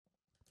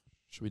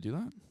Should we do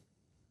that?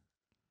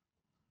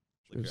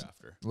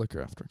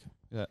 Liquor after.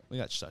 Okay. We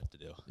got stuff to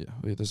do. Yeah,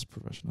 wait, this is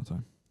professional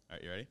time. All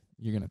right, you ready?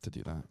 You're going to have to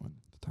do that when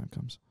the time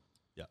comes.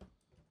 Yeah.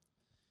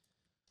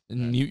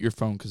 And mute your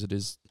phone because it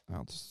is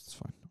out. It's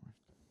fine. Don't worry.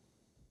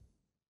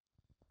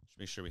 Just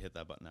make sure we hit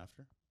that button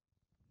after.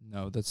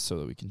 No, that's so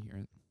that we can hear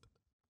it.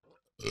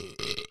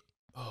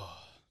 Oh,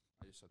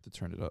 I just have to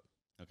turn it up.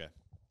 okay.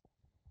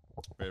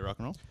 Ready to rock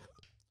and roll?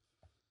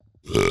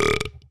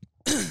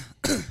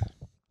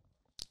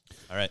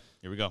 All right,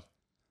 here we go.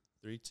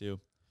 3, 2.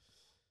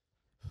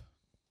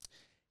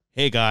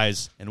 Hey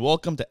guys, and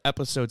welcome to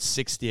episode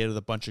 68 of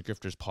the Bunch of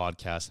Grifters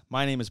podcast.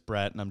 My name is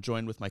Brett, and I'm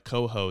joined with my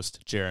co-host,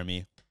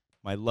 Jeremy,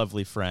 my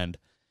lovely friend.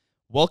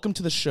 Welcome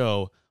to the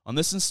show. On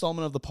this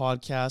installment of the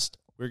podcast,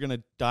 we're going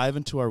to dive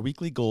into our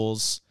weekly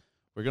goals.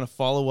 We're going to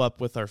follow up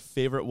with our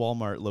favorite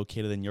Walmart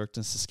located in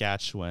Yorkton,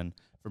 Saskatchewan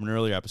from an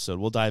earlier episode.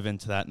 We'll dive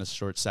into that in a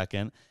short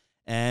second.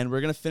 And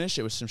we're going to finish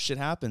it with some shit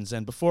happens.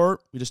 And before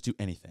we just do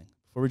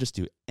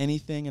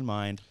anything in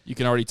mind, You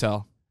can already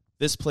tell.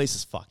 this place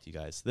is fucked, you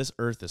guys. This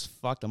earth is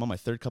fucked. I'm on my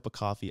third cup of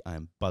coffee. I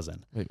am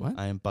buzzing. Wait, what?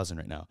 I am buzzing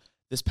right now.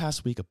 This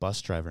past week, a bus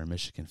driver in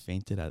Michigan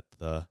fainted at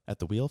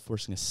the wheel,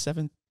 forcing a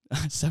seventh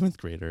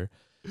grader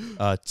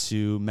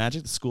to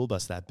magic the school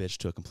bus that bitch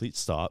to a complete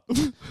stop.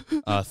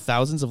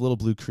 Thousands of little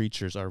blue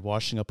creatures are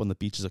washing up on the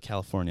beaches of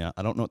California.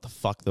 I don't know what the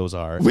fuck those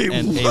are. Wait,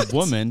 and what? a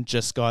woman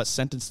just got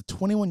sentenced to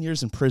 21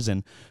 years in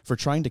prison for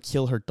trying to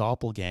kill her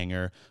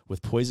doppelganger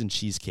with poisoned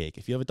cheesecake.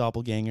 If you have a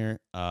doppelganger,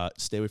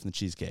 stay away from the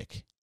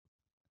cheesecake.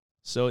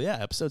 So, yeah,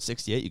 episode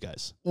 68, you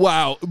guys.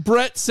 Wow,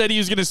 Brett said he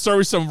was going to start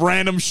with some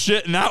random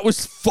shit, and that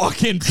was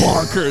fucking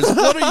bonkers.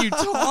 What are you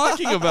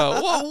talking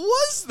about? What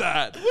was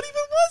that? What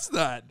even was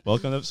that?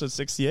 Welcome to episode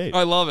 68.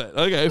 I love it.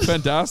 Okay,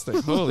 fantastic.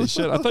 Holy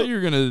shit. I thought you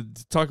were going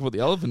to talk about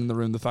the elephant in the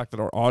room, the fact that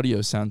our audio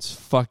sounds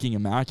fucking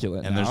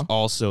immaculate And now. there's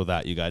also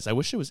that, you guys. I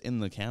wish it was in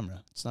the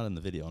camera. It's not in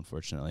the video,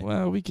 unfortunately.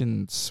 Well, we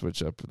can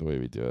switch up the way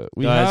we do it.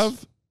 We Guys.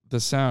 have the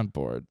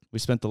soundboard. We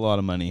spent a lot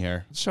of money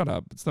here. Shut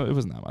up. It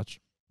wasn't that much.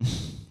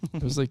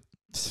 It was like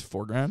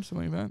 $4,000,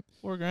 something like that.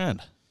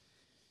 $4,000.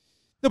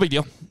 No big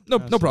deal. No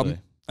problem.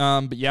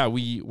 Absolutely. But yeah,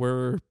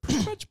 we're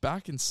pretty much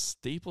back in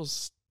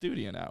Staples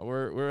Studio now.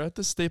 We're at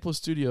the Staples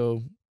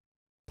Studio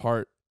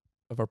part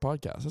of our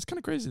podcast. That's kind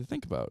of crazy to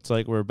think about. It's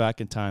like we're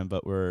back in time,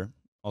 but we're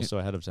also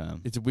ahead of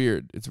time. It's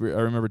weird. It's weird.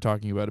 I remember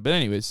talking about it. But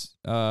anyways,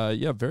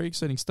 yeah, very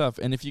exciting stuff.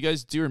 And if you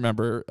guys do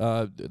remember,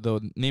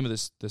 the name of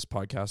this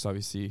podcast,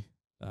 obviously,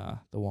 the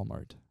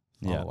Walmart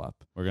follow-up.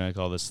 We're going to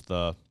call this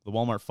the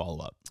Walmart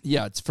follow-up.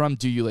 Yeah, it's from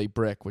Do You Lay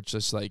Brick, which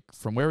is like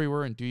from where we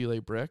were in Do You Lay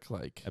Brick,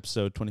 like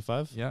Episode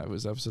 25? yeah, it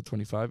was episode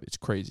 25. It's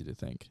crazy to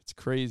think. It's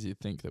crazy to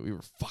think that we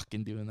were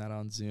fucking doing that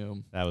on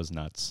Zoom That was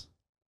nuts.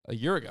 a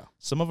year ago.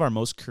 Some of our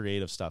most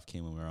creative stuff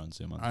came when we were on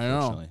Zoom, I know.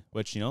 unfortunately.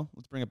 Which,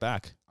 let's bring it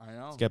back. I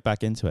know. Let's get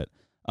back into it.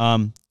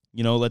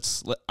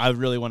 I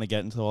really want to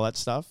get into all that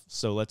stuff,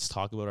 so let's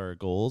talk about our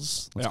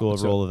goals. Let's Yeah, go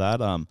let's over do all of that.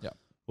 Yeah.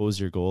 What was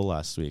your goal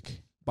last week?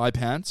 Buy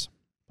pants.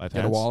 Buy Get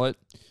a pants? wallet.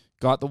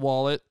 Got the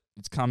wallet.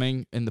 It's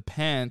coming. And the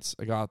pants,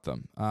 I got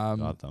them.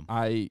 Got them.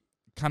 I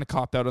kind of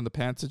copped out on the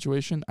pants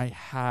situation. I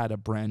had a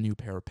brand new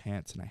pair of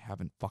pants, and I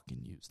haven't fucking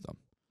used them.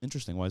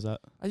 Interesting. Why is that?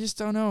 I just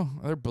don't know.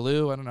 They're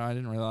blue. I don't know. I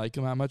didn't really like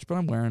them that much, but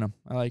I'm wearing them.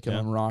 I like them. Yeah.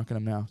 I'm rocking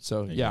them now.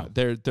 So, There you yeah,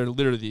 go. they're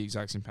literally the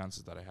exact same pants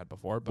that I had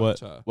before.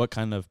 But What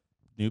kind of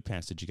new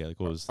pants did you get? Like,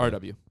 what was the-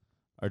 RW.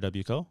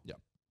 RW Co? Yeah.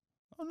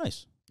 Oh,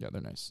 nice. Yeah,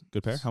 they're nice.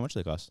 Good pair. How much do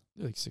they cost?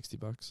 They're like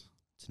 $60.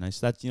 It's nice.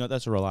 That's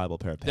that's a reliable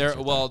pair of pants. They're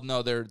right well,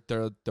 no, they're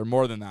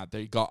more than that.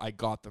 I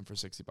got them for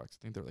 $60. I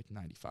think they're like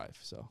 95.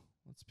 So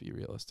let's be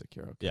realistic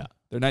here. Okay. Yeah.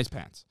 They're nice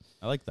pants. there.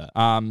 I like that.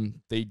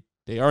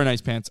 They are nice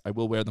pants. I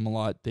will wear them a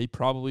lot. They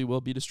probably will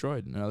be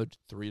destroyed in another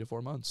 3 to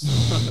 4 months.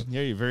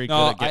 Yeah, you're very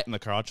No, good at getting the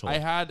crotch hole. I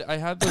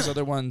had those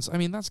other ones. I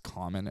mean, that's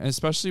common, and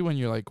especially when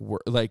you're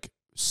like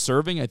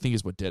serving. I think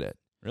is what did it.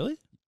 Really?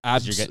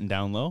 'Cause you're getting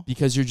down low?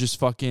 because you're just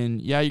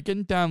fucking you're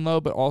getting down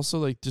low, but also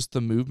like just the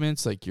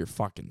movements, like you're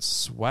fucking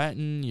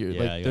sweating. You're Yeah,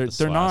 like you got they're the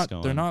they're swass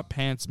they're going. not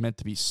pants meant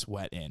to be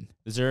sweat in.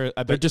 Is there?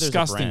 I bet They're there's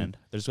disgusting. A brand.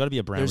 There's got to be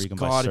a brand where you can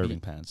buy gotta be- serving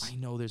pants. I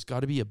know there's got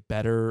to be a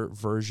better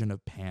version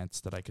of pants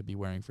that I could be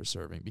wearing for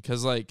serving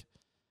because like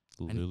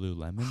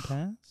Lululemon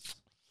pants.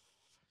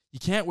 you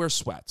can't wear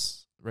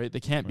sweats, right? They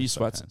can't Wear be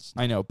sweats. sweatpants.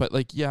 I know, but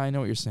like yeah, I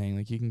know what you're saying.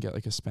 Like you can get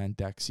like a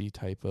spandexy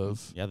type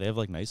of. Yeah, they have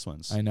like nice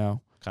ones. I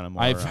know. Kind of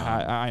more.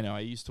 I know. I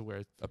used to wear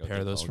a what pair they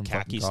of those call from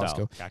khaki fucking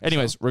style. Costco. Khaki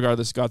Anyways, style.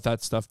 regardless, got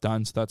that stuff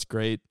done, so that's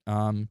great.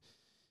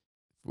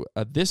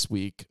 This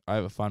week I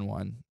have a fun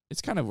one. It's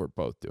kind of we're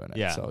both doing it.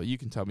 Yeah. So you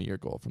can tell me your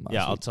goal from last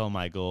Yeah, I'll week. tell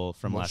my goal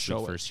from We'll last week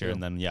show it first too. here,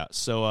 and then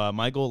So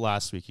my goal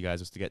last week, you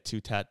guys, was to get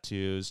 2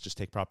 tattoos. Just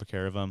take proper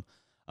care of them.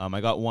 I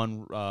got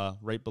one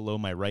right below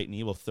my right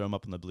knee. We'll throw them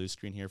up on the blue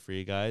screen here for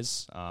you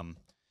guys.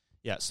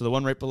 So the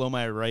one right below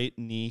my right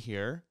knee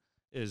here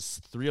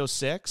is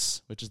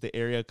 306, which is the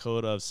area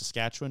code of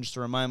Saskatchewan, just to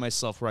remind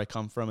myself where I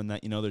come from and that,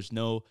 there's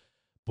no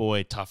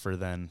boy tougher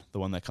than the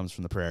one that comes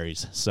from the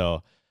prairies.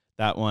 So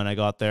That one I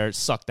got there. It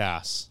sucked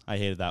ass. I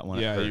hated that one.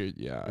 Yeah, It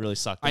yeah. really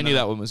sucked. I knew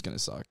that one was gonna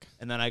suck.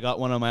 And then I got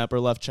one on my upper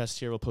left chest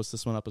here. We'll post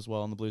this one up as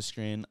well on the blue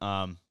screen.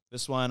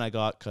 This one I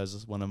got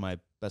because one of my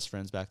best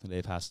friends back in the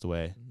day passed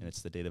away, and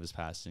it's the date of his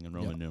passing in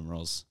Roman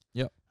numerals.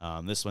 Yep.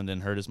 This one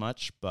didn't hurt as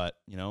much, but,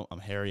 I'm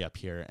hairy up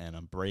here, and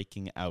I'm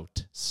breaking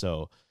out.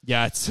 So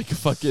Yeah, it's like a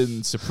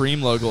fucking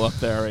Supreme logo up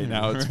there right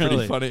now. It's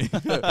Really? pretty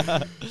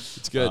funny.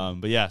 It's good.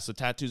 But yeah, so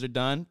tattoos are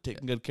done.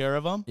 Taking good care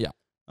of them. Yeah.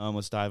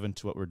 Let's dive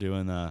into what we're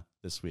doing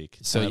this week.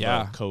 It's So, kind of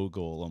yeah. a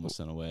co-goal almost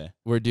in a way.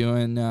 We're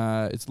doing.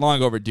 It's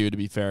long overdue, to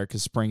be fair,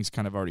 because spring's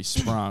kind of already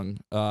sprung.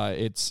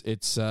 It's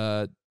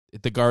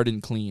the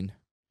garden clean,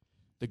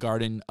 the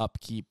garden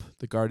upkeep,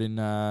 the garden.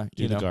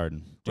 Do the garden.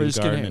 Do we're the just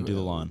garden gonna- and do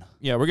the lawn.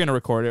 Yeah, we're gonna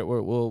record it.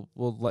 We'll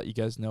let you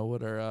guys know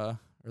what our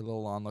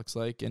little lawn looks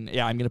like, and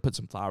yeah, I'm gonna put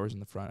some flowers in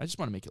the front. I just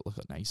want to make it look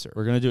nicer.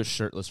 We're going to do it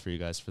shirtless for you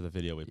guys for the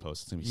video we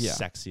post. It's going to be Yeah.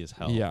 sexy as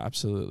hell. Yeah,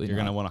 absolutely. You're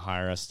going to want to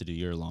hire us to do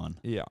your lawn.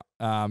 Yeah.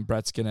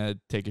 Brett's gonna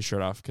take his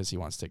shirt off because he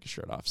wants to take his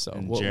shirt off. So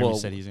And Jeremy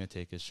said he's going to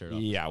take his shirt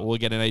off. yeah, we'll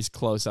get a nice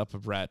close up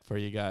of Brett for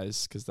you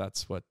guys because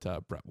that's what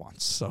Brett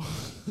wants. So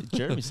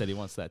Jeremy said he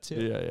wants that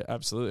too. yeah,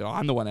 absolutely.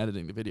 I'm the one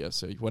editing the video,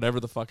 so whatever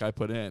the fuck I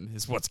put in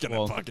is what's gonna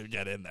Well, fucking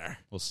get in there.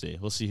 We'll see.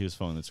 We'll see whose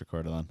phone it's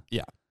recorded on.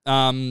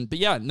 But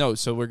yeah, no.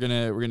 So we're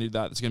gonna do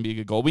that. It's gonna be a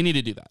good goal. We need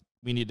to do that.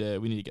 We need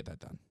to get that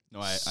done.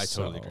 No, I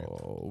totally agree.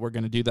 So we're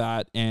gonna do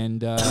that,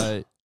 and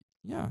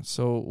yeah.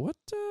 So what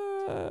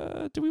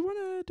do we want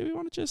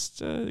to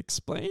just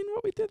explain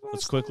what we did last?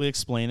 Let's quickly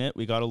explain it.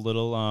 We got a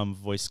little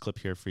voice clip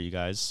here for you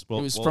guys. It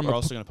was We're from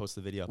also going to post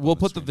the video. We'll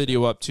put the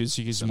video up too,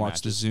 so you guys So can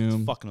watch the matches.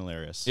 Zoom. It's fucking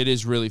hilarious. It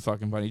is really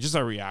fucking funny. Just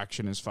our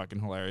reaction is fucking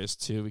hilarious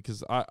too,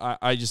 because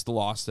I just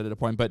lost it at a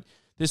point. But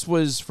this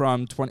was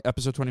from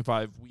episode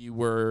 25. We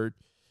were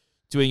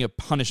doing a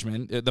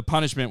punishment. The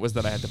punishment was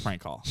that I had to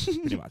prank call,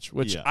 pretty much,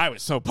 which Yeah. I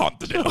was so pumped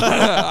to do.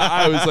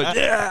 I was like,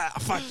 yeah,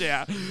 fuck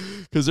yeah,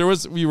 because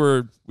we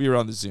were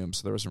on the Zoom,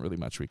 so there wasn't really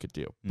much we could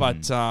do.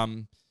 But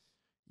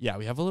yeah,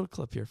 we have a little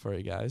clip here for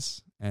you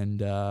guys,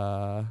 and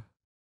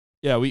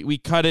yeah, we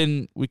cut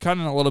in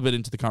a little bit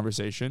into the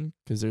conversation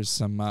because there's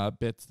some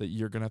bits that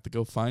you're gonna have to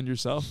go find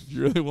yourself if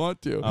you really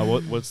want to.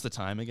 What's the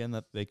time again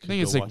that they could I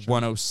think it's go like watch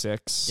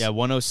 106. Yeah,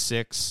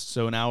 106.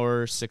 So an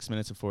hour, 6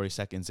 minutes, and 40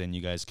 seconds in,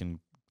 you guys can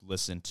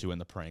listen to when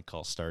the prank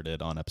call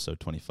started on episode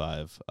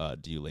 25.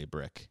 Do you lay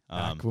brick?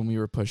 Back when we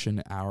were pushing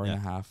an hour and yeah.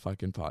 a half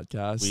fucking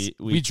podcast. We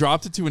We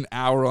dropped it to an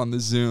hour on the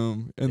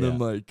Zoom and then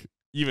Yeah. like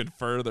even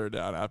further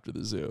down after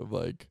the Zoom.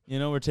 Like,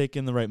 we're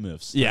taking the right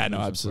moves. yeah, Right no,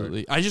 moves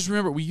absolutely. I just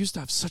remember we used to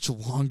have such a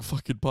long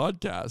fucking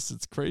podcast.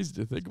 It's crazy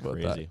to think about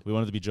Crazy. We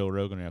wanted to be Joe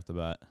Rogan right off the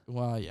bat. that.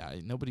 Well, yeah,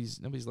 nobody's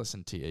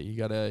listening to you. You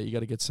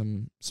gotta get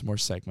some more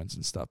segments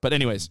and stuff. But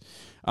anyways,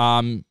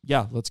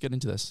 yeah, let's get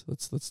into this.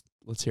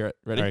 Let's hear it.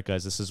 Ready? All right,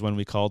 guys, this is when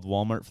we called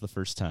Walmart for the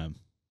first time.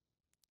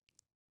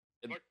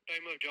 What type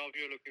of job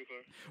you're looking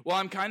for? Well,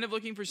 I'm kind of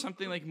looking for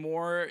something like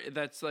more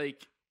that's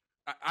like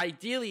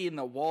ideally in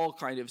the wall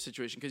kind of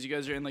situation because you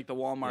guys are in like the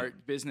Walmart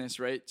business,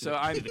 right? So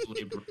I'm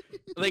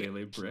like,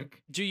 lay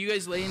brick. do you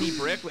guys lay any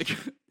brick? Like,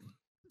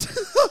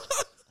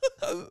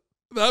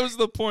 That was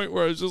the point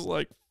where I was just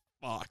like,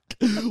 fuck.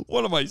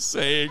 What am I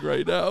saying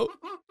right now?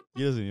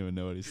 He doesn't even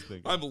know what he's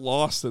thinking. I'm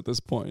lost at this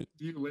point.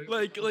 Do you lay?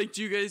 like,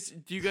 do you guys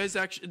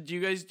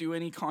do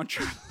any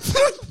contract?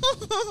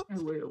 Do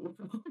you lay?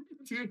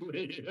 Do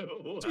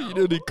you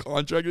need any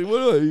contracting?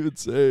 What am I even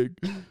saying?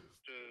 Just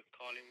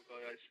calling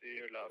because I see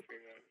you're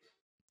laughing.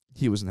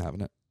 He wasn't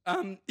having it.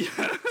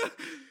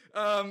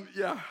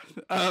 Yeah.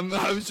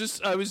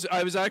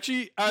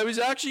 I was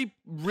actually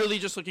really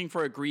just looking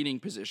for a greeting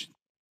position.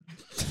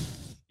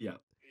 Yeah. Yeah,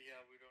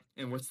 we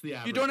don't. And what's the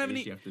average You don't have age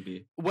any- you have to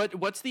be?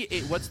 What's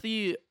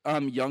the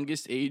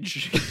youngest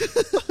age?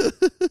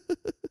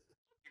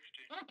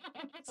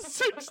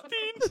 16.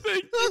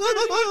 Thank you.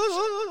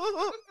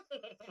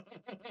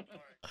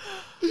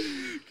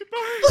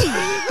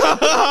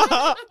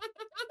 Goodbye.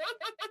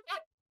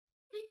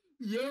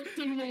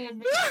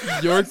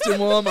 Yorkton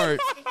Walmart.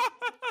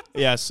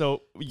 Yeah,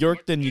 so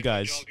Yorkton, you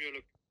guys. Job you're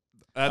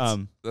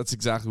looking That's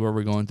exactly where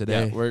we're going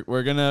today. Yeah,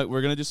 we're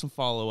gonna do some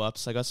follow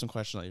ups. I got some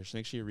questions out here, so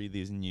make sure you read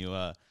these and you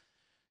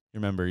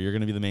remember you're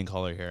gonna be the main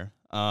caller here.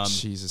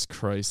 Jesus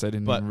Christ, I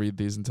didn't but- even read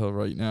these until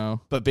right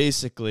now. But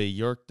basically,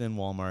 Yorkton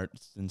Walmart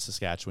in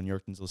Saskatchewan.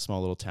 Yorkton's a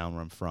small little town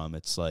where I'm from.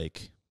 It's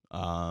like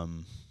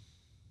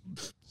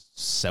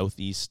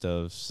southeast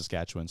of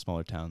Saskatchewan,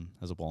 smaller town,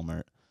 has a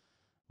Walmart.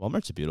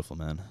 Walmart's a beautiful,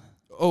 man.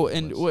 Oh,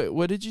 and Was.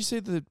 what did you say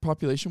the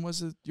population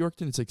was at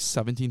Yorkton? It's like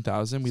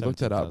 17,000. We looked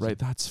that up, 17,000. right?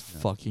 That's Yeah.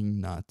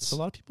 fucking There's nuts. a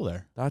lot of people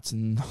there. That's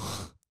not.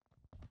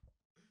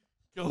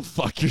 Go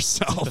fuck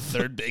yourself.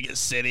 third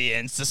biggest city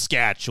in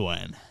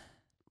Saskatchewan.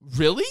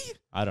 Really?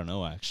 I don't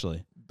know,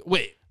 actually.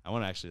 Wait. I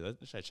want to actually.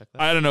 Should I check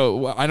that? I don't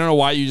know. I don't know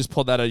why you just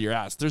pulled that out of your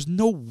ass. There's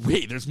no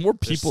way. There's more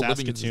There's people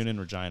living in Saskatoon and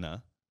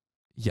Regina.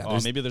 Yeah, Oh,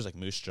 maybe there's like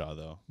Moose Jaw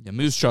though. yeah,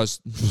 Moose Jaw's.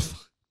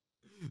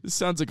 This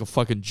sounds like a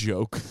fucking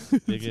joke.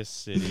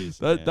 Biggest cities.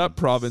 that in-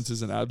 province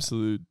is an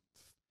absolute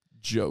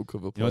joke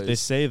of a place. You know what they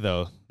say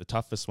though? The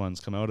toughest ones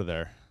come out of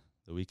there.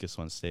 The weakest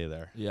ones stay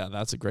there. Yeah,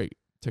 that's a great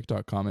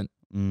TikTok comment.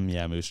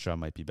 Yeah, Moose Jaw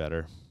might be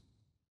better.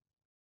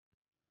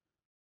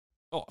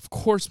 Oh, of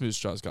course Moose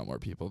Jaw's got more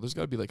people. There's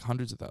got to be like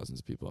hundreds of thousands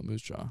of people at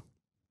Moose Jaw.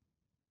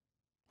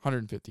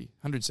 150,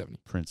 170.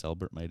 Prince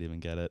Albert might even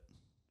get it.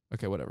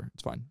 Okay, whatever.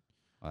 It's fine.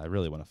 I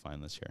really want to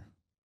find this here.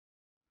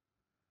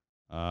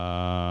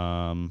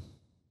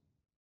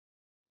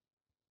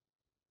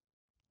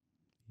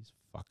 These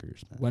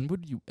fuckers, man. When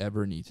would you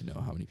ever need to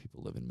know how many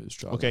people live in Moose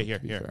Jaw? Okay, though, here.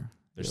 to be fair?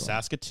 There's You're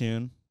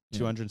Saskatoon, Yeah.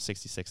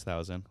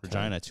 266,000. Okay.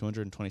 Regina,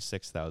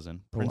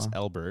 226,000. Oh, Prince wow.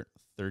 Albert, Oh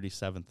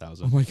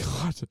 37,000. my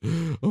god.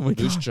 Oh my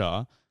Moose god.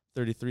 Jaw,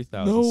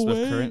 33,000. No Swift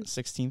way. Current,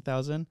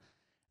 16,000.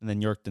 And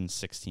then Yorkton,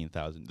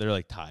 16,000. They're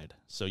like tied.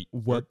 So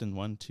What? Yorkton,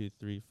 1, 2,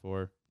 3,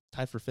 4,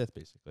 tied for fifth,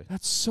 basically.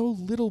 That's so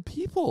little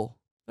people.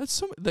 That's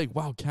so like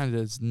wow.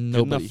 Canada's Good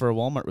nobody. enough for a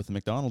Walmart with a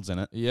McDonald's in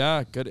it.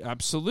 Yeah, good.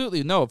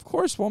 Absolutely. No, of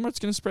course Walmart's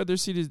going to spread their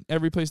seed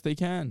every place they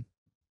can,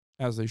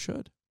 as they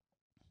should.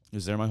 It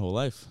was there my whole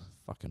life.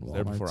 Fucking It was Walmart.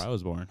 there before I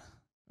was born.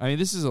 I mean,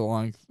 this is a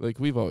long. Like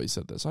we've always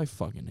said this. I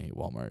fucking hate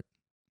Walmart.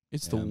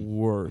 It's the Yeah, I'm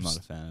worst. not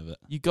a fan of it.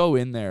 You go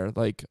in there,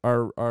 like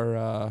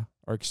our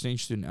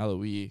exchange student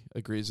Eloise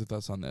agrees with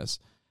us on this.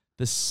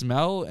 The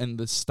smell and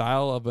the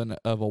style of a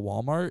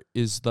Walmart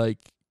is like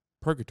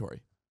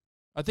purgatory.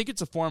 I think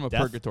it's a form of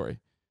Death? purgatory.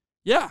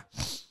 Yeah,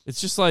 it's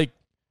just like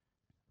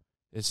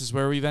this is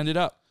where we've ended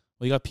up.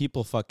 Well, you got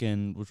people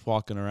fucking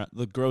walking around.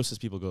 The grossest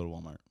people go to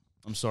Walmart.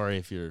 I'm sorry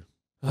if you're.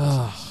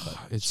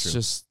 It's true.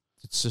 just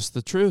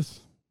the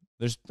truth.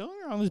 Don't get me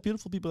wrong, there's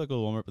beautiful people that go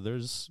to Walmart, but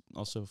there's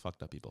also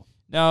fucked up people.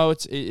 No,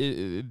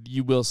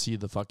 you will see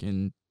the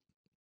fucking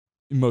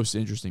most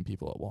interesting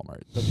people at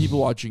Walmart. The people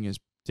watching is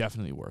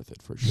definitely worth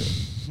it for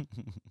sure.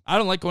 I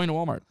don't like going to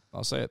Walmart.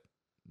 I'll say it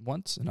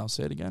once and I'll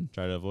say it again.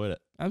 Try to avoid it.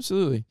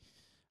 Absolutely.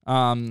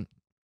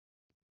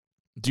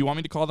 Do you want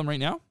me to call them right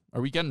now?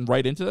 Are we getting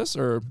right into this,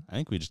 or I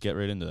think we just get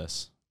right into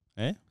this.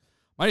 Eh?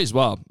 might as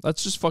well?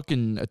 Let's just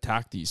fucking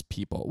attack these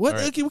people. What? All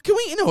right. Okay, can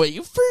we? You know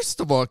what? First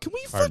of all, can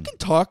we Pardon. fucking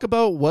talk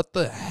about what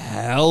the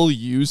hell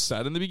you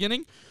said in the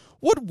beginning?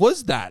 What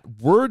was that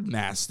word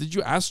mess? Did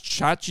you ask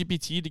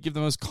ChatGPT to give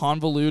the most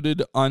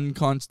convoluted,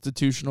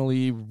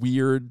 unconstitutionally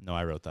weird? No,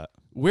 I wrote that.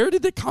 Where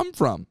did it come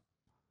from?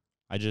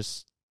 I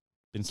just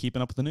been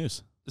keeping up with the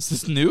news. Is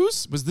this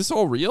news? Was this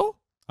all real?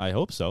 I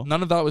hope so.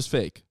 None of that was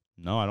fake.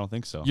 No, I don't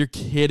think so. You're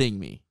kidding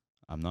me.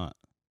 I'm not.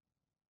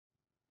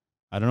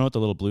 I don't know what the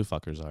little blue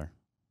fuckers are.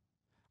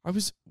 Blue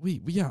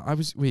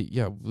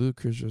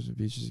creatures and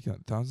beaches.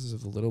 Thousands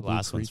of the little blue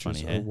Last one's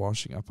creatures funny, are hey?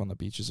 washing up on the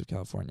beaches of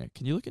California.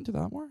 Can you look into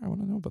that more? I want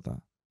to know about that.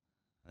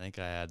 I think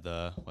I had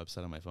the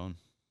website on my phone.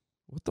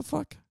 What the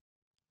fuck?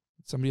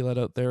 Somebody let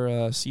out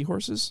their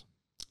seahorses?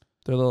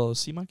 Their little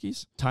sea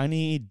monkeys?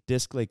 Tiny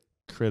disc-like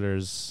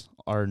critters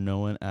are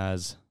known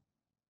as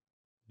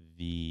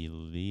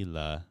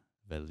Velila.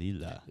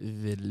 Velila.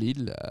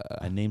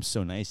 A name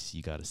so nice,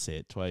 you gotta say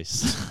it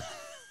twice.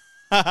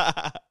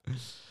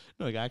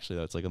 No, like actually,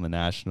 that's like on the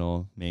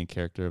national main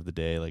character of the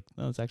day. Like,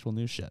 no, it's actual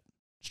news shit.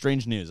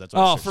 Strange news. That's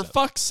what I Oh, searched for up.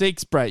 fuck's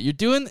sakes, Brett. You're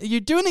doing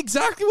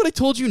exactly what I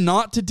told you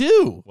not to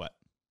do. What?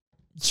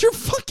 You're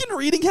fucking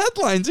reading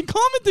headlines and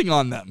commenting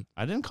on them.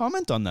 I didn't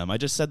comment on them. I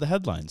just said the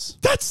headlines.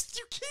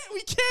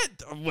 We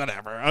can't.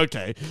 Whatever.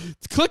 Okay.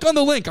 Click on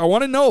the link. I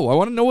want to know.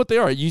 What they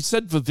are. You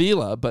said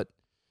Vavila,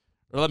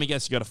 or let me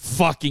guess, you got to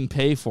fucking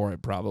pay for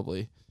it,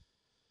 probably.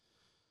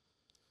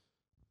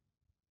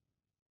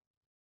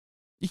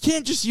 You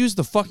can't just use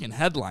the fucking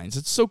headlines.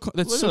 It's so.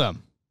 That's Look so. at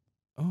them.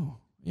 Oh,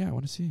 yeah. I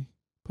want to see.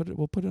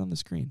 We'll put it on the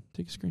screen.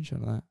 Take a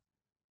screenshot of that.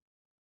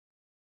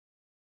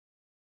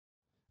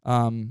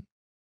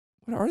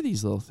 What are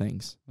these little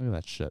things? Look at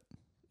that shit.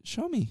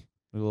 Show me.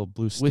 The little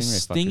blue stingray With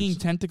stinging fuckers.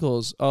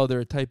 tentacles. Oh, they're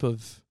a type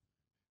of,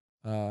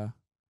 what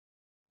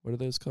are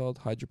those called?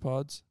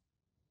 Hydropods?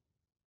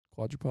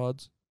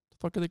 Quadrupods? The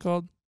fuck are they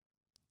called?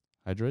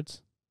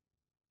 Hydroids?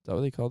 Is that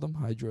what they call them?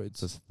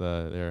 Hydroids.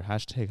 They're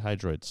hashtag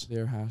hydroids.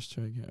 They're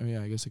hashtag. Oh,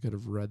 yeah, I guess I could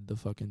have read the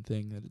fucking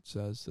thing that it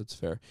says. That's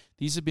fair.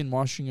 These have been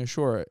washing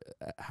ashore.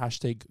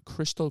 Hashtag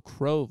Crystal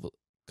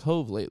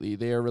Cove lately.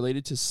 They are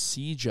related to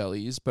sea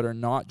jellies, but are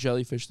not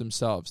jellyfish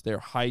themselves. They're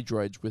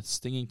hydroids with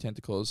stinging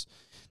tentacles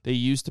they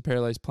use to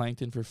paralyze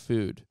plankton for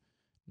food.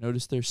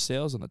 Notice their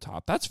sails on the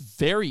top. That's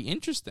very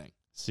interesting.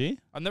 See?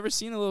 I've never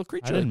seen a little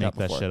creature I didn't like make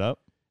that before. shit up.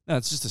 No,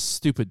 it's just a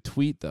stupid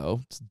tweet, though.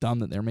 It's dumb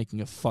that they're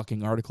making a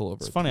fucking article over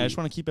It's a funny. I tweet. just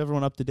want to keep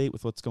everyone up to date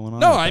with what's going on.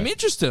 No, out I'm there.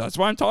 interested. That's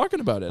why I'm talking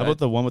about it. How about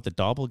the one with the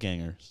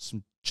doppelganger?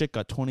 Some chick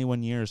got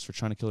 21 years for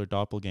trying to kill her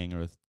doppelganger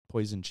with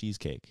poison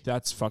cheesecake.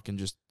 That's fucking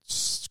just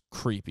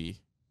creepy.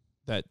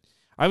 That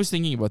I was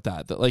thinking about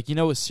that. That, like, you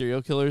know, with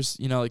serial killers,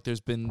 you know, like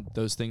there's been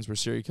those things where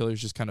serial killers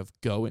just kind of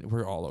go in.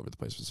 We're all over the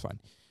place. It's fine.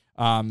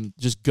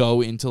 Just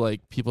go into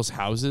like people's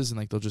houses and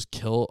like they'll just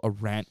kill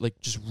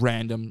just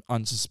random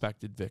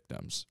unsuspected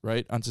victims,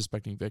 right?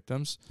 Unsuspecting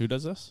victims. Who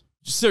does this?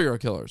 Just serial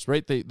killers,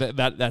 right?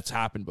 That's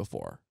happened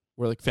before,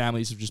 where like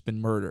families have just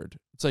been murdered.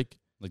 It's like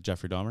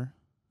Jeffrey Dahmer?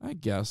 I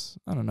guess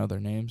I don't know their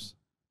names.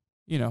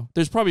 You know,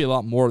 there's probably a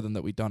lot more of them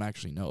that we don't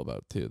actually know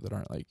about too, that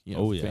aren't like, you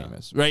know, Oh, yeah.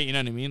 famous, right? You know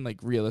what I mean? Like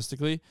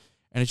realistically,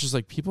 and it's just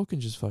like people can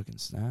just fucking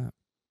snap.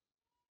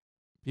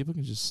 People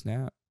can just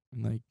snap.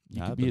 And like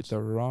you It could be at happens.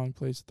 the wrong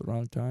place at the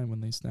wrong time when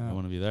they I snap.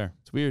 want to be there.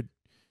 It's weird.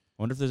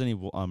 I wonder if there's any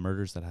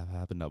murders that have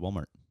happened at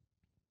Walmart.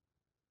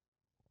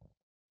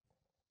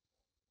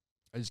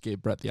 I just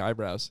gave Brett the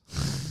eyebrows.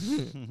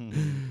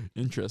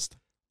 Interest.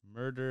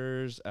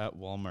 Murders at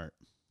Walmart.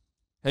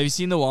 Have you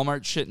seen the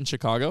Walmart shit in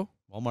Chicago?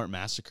 Walmart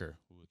massacre.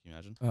 Ooh, can you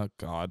imagine? Oh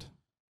God.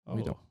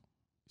 We Oh. don't.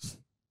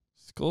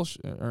 Skull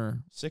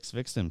or 6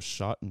 victims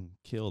shot and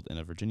killed in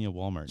a Virginia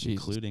Walmart, Jesus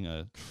including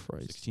a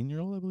Christ.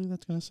 16-year-old, I believe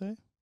that's going to say.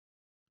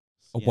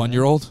 A CNN?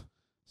 1-year-old?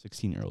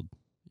 16-year-old.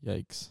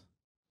 Yikes.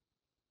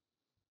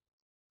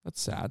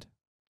 That's sad.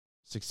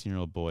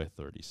 16-year-old boy,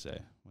 authorities say.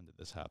 When did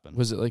this happen?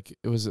 Was it like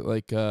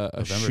a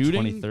November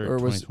shooting 23rd, or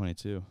was it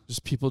 2022.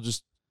 just people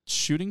just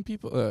shooting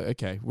people?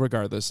 Okay,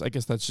 regardless, I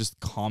guess that's just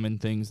common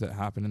things that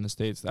happen in the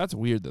States. That's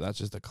weird that that's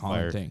just a common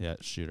Fire, thing. yeah,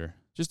 shooter.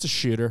 Just a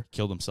shooter.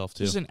 Killed himself,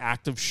 too. Just an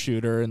active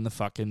shooter in the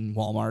fucking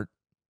Walmart.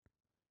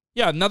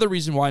 Yeah, another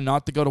reason why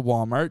not to go to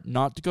Walmart,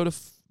 not to go to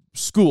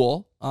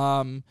school.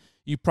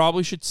 You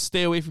probably should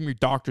stay away from your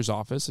doctor's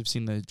office. I've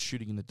seen the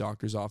shooting in the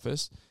doctor's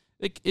office.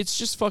 Like, it's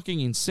just fucking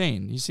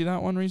insane. You see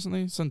that one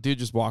recently? Some dude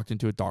just walked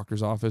into a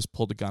doctor's office,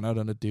 pulled a gun out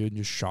on a dude, and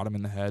just shot him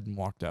in the head and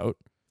walked out.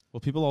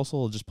 Well, people also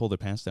will just pull their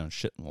pants down and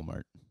shit in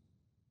Walmart.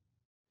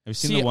 Have you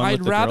seen See, the one I'd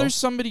with the rather girl?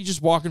 somebody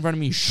just walk in front of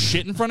me,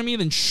 shit in front of me,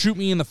 than shoot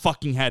me in the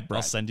fucking head, bro.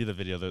 I'll send you the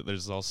video.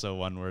 There's also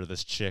one where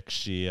this chick,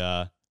 she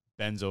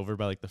bends over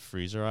by like the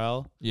freezer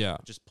aisle, Yeah.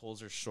 just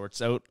pulls her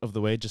shorts out of the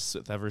way just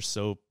ever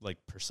so like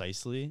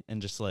precisely,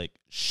 and just like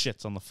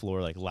shits on the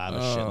floor like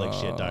lavish shit like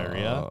she had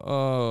diarrhea.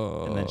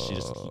 Oh. And then she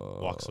just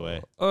walks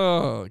away.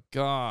 Oh,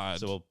 God.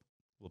 So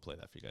we'll play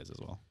that for you guys as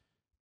well.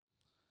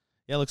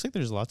 Yeah, it looks like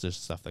there's lots of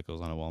stuff that goes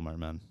on at Walmart,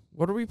 man.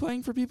 What are we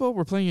playing for people?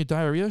 We're playing a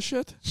diarrhea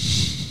shit?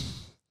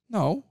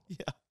 No. Yeah.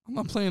 I'm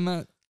not playing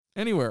that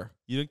anywhere.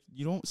 You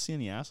don't see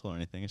any asshole or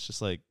anything. It's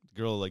just like the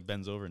girl like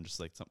bends over and just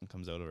like something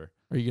comes out of her.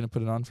 Are you going to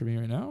put it on for me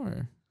right now?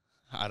 Or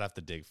I'd have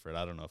to dig for it.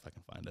 I don't know if I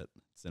can find it.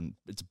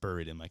 It's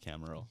buried in my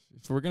camera roll.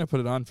 if we're going to put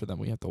it on for them,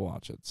 we have to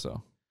watch it. So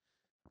All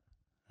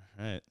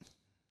right.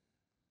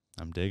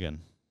 I'm digging.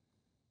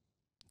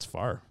 It's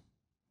far.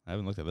 I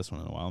haven't looked at this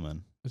one in a while,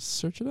 man. let's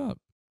search it up.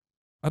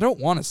 I don't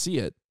want to see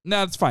it.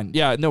 No, it's fine.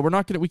 Yeah, no, we're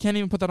not going to. We can't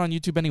even put that on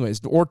YouTube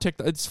anyways. Or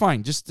TikTok. It's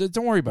fine. Just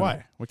don't worry about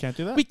it. We can't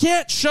do that? We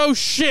can't show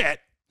shit.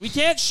 We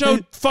can't show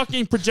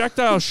fucking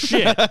projectile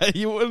shit.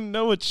 You wouldn't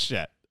know it's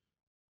shit.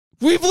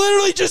 We've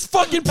literally just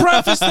fucking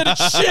prefaced that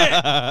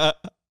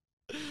it's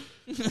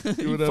shit.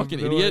 You would You have fucking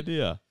no idiot.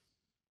 idea.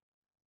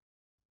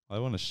 I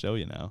want to show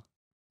you now.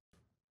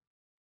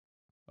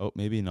 Oh,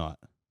 maybe not.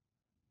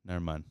 Never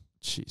mind.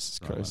 Jesus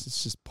Wrong Christ. one.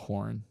 It's just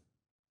porn.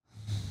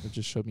 It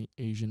just showed me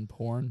Asian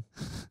porn.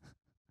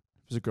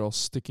 There's a girl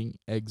sticking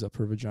eggs up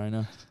her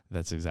vagina.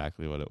 That's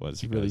exactly what it was.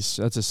 It's you really, guys.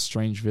 that's a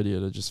strange video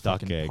to just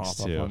Duck fucking eggs,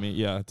 pop too. up on me.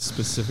 Yeah, it's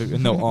specific.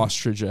 No,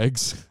 ostrich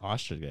eggs.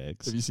 Ostrich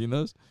eggs. Have you seen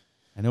those?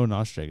 I know what an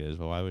ostrich egg is,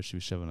 but why would she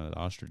be shoving an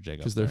ostrich egg up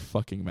Because there? they're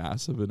fucking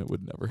massive and it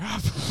would never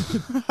happen.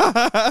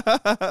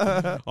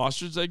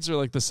 Ostrich eggs are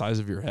like the size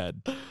of your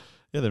head.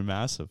 Yeah, they're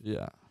massive. Yeah.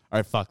 All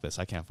right, fuck this.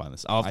 I can't find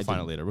this. I'll have to I find it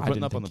didn't- later. We're I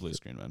putting didn't up on the think blue you-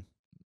 screen,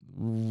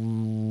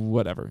 man.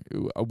 Whatever.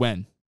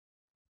 When?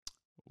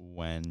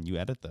 When you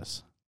edit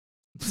this.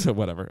 So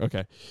whatever.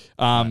 Okay.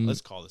 All right,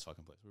 let's call this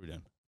fucking place. What are we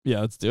doing?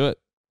 Yeah, let's do it.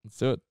 Let's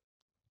do it.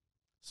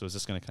 So is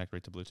this going to connect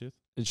right to Bluetooth?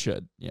 It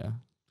should. Yeah.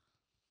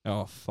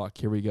 Oh fuck.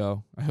 Here we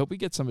go. I hope we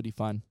get somebody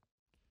fun.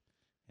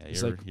 Yeah,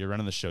 It's you're, like- you're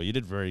running the show. You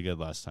did very good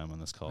last time on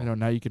this call. I know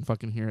now you can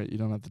fucking hear it. You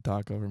don't have to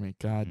talk over me.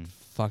 God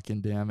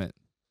fucking damn it.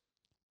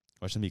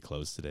 Why shouldn't it be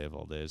closed today of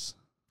all days?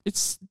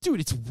 It's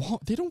dude. It's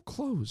they don't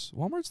close.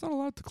 Walmart's not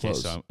allowed to Okay,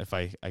 close. so if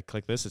I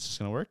click this, it's just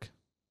going to work?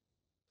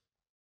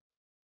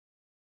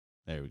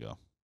 There we go.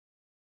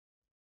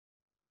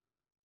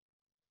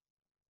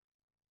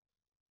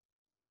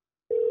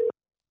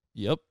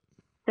 Yep.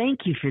 Thank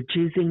you for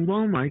choosing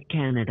Walmart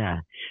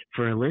Canada.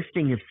 For a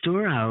listing of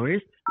store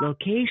hours,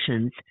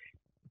 locations,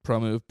 Pro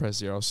move. Press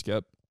 0.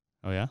 Skip.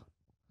 Oh, yeah?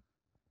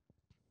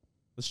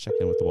 Let's check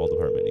in with the wall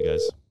department, you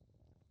guys.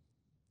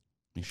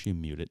 Make sure you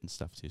mute it and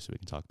stuff, too, so we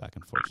can talk back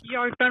and forth.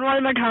 Your turn,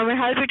 Walmart. How may I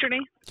help you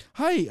today?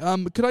 Hi.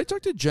 Could I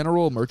talk to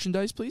General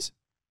Merchandise, please?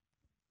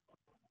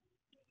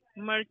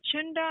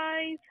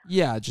 Merchandise.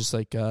 Yeah, just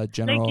like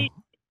general. Like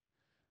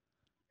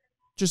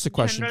just a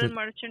question general for.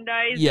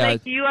 merchandise. Yeah.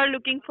 Like you are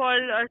looking for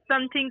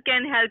something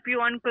can help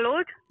you on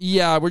clothes.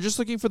 Yeah, we're just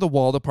looking for the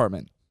wall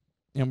department,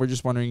 and we're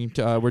just wondering.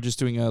 We're just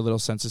doing a little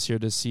census here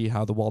to see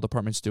how the wall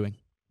department's doing.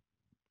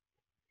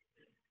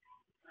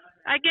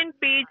 I can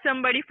page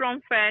somebody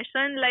from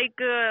fashion, like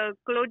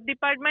clothes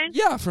department.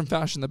 Yeah, from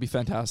fashion, that'd be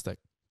fantastic.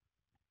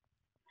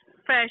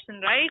 Fashion,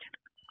 right?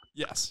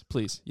 Yes,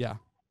 please. Yeah,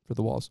 for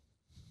the walls.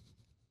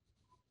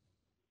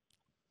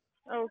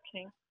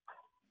 Okay.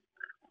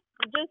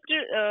 Just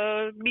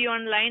be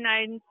online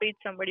and page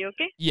somebody,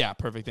 okay? Yeah,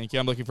 perfect. Thank you.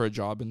 I'm looking for a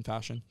job in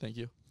fashion. Thank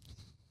you.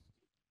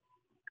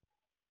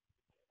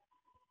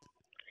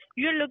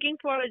 You're looking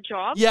for a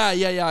job? Yeah.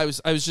 I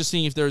was just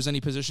seeing if there was any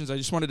positions. I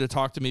just wanted to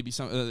talk to maybe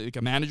some like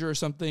a manager or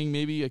something.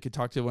 Maybe I could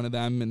talk to one of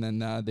them, and then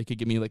they could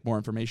give me like more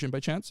information by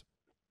chance.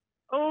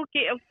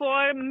 Okay,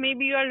 for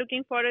maybe you are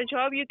looking for a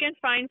job, you can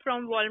find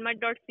from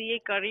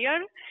walmart.ca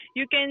career.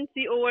 You can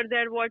see over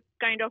there what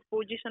kind of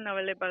position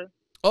available.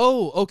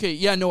 Oh, okay.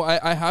 Yeah, no,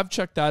 I have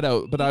checked that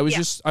out, but I was Yeah.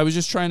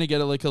 just trying to get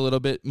like a little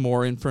bit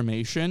more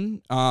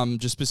information,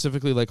 just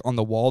specifically like on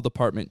the wall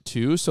department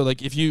too. So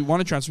like if you want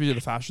to transfer me to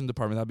the fashion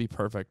department, that'd be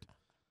perfect.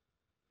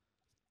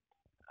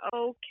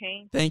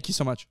 Okay. Thank you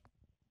so much.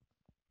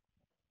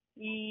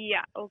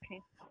 Yeah,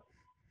 okay.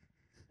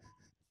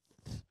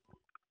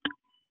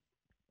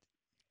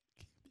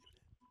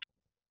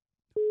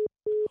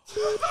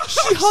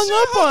 She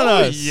hung up on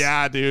us.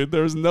 Yeah, dude.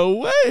 There's no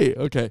way.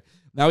 Okay.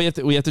 Now we have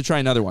to try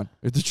another one.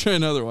 We have to try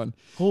another one.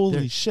 Holy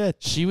There- shit.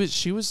 She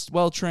was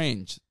well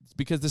trained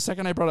because the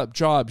second I brought up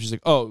job, she's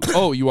like,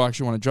 "Oh, you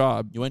actually want a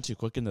job?" You went too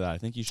quick into that. I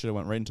think you should have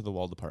went right into the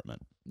wall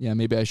department. Yeah,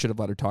 maybe I should have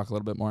let her talk a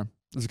little bit more.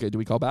 That's okay. Do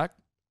we call back?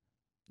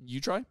 You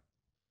try?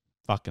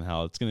 Fucking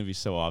hell. It's going to be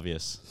so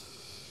obvious.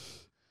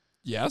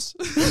 Yes.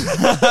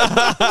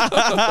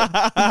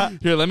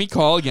 Here, let me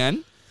call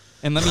again,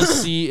 and let me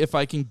see if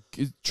I can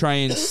try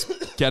and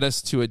get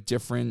us to a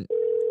different.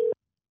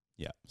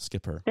 Yeah,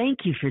 skip her. Thank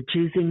you for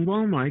choosing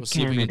Walmart We'll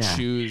see if we Canada. can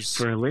choose.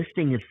 For a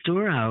listing of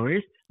store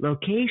hours,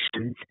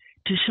 locations,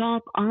 to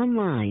shop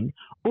online,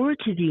 or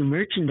to view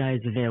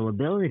merchandise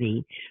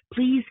availability,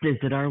 please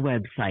visit our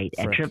website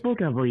at Frick.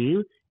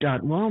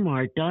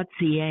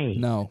 www.walmart.ca.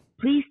 No.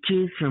 Please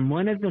choose from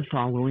one of the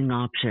following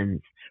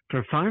options.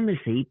 For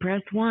pharmacy,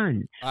 press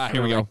 1. Here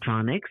For we go.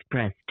 electronics,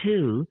 press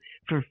 2.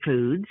 For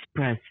foods,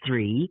 press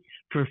 3.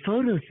 For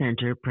photo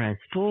center, press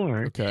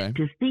 4. Okay.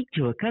 To speak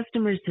to a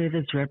customer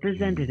service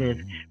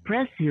representative,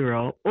 press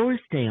 0 or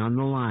stay on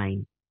the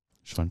line.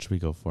 Which one should we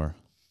go for?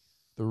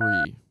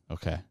 3,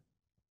 Okay.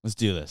 Let's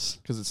do this.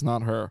 because it's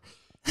not her.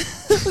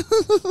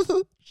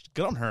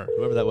 Good on her.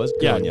 Whoever that was.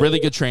 Good Yeah, on ya. really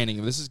good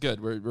training. This is good.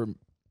 We're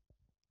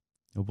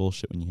No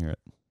bullshit when you hear it.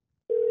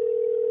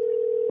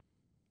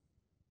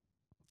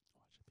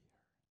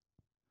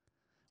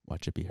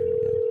 Watch it be her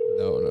again.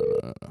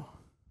 no.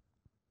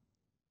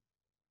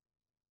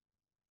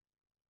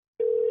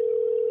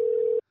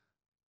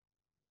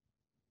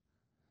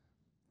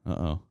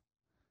 Uh-oh.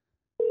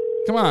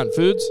 Come on,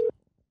 foods.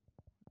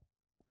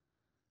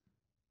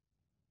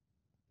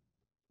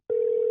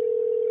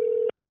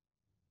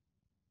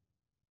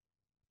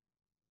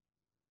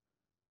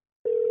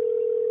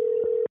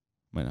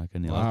 Might not get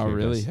any luck Wow, here,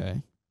 really? guys.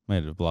 Hey,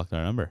 Might have blocked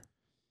our number.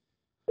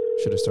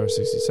 should have star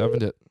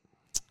 67'd it.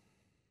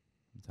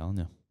 I'm telling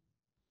you.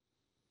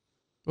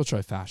 We'll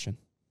try fashion.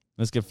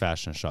 Let's give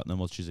fashion a shot, and then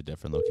we'll choose a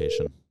different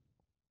location.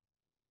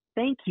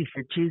 Thank you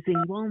for choosing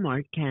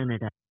Walmart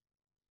Canada.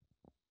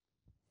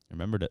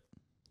 Remembered it.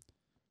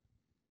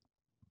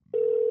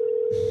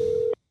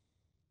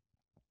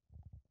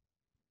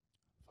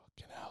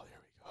 Fucking hell,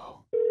 here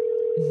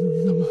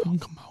we go.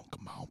 Come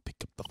on, pick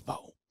up the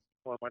phone.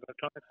 Walmart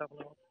Electronics, how can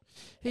I help?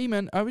 Hey,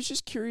 man, I was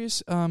just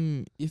curious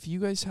if you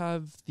guys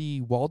have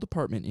the wall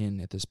department in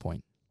at this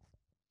point.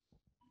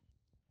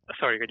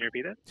 Sorry, can you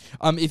repeat that?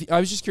 If I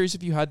was just curious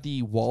if you had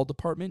the wall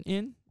department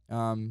in.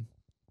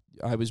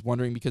 I was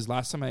wondering because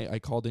last time I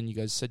called in, you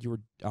guys said you were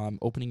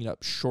opening it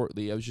up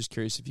shortly. I was just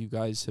curious if you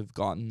guys have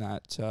gotten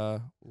that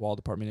wall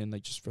department in,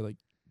 like just for like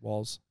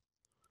walls.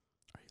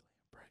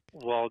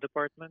 Wall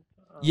department?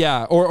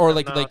 Yeah, or I'm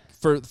like not-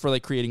 for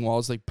like creating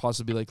walls, like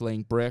possibly like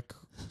laying brick,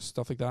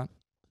 stuff like that.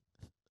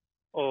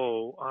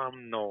 Oh,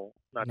 no,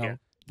 not No, yet.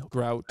 no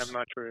grout. I'm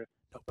not sure.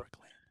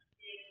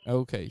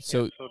 Okay,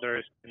 so So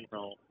there's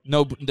no.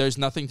 no, there's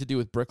nothing to do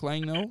with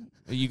bricklaying, no.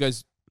 You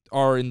guys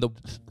are in the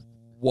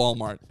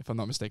Walmart, if I'm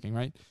not mistaken,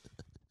 right?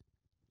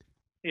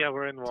 Yeah,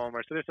 we're in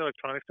Walmart. So this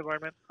electronics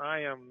department, I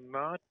am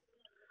not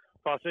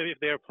positive if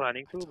they are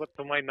planning to, but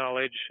to my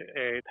knowledge,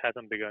 it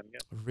hasn't begun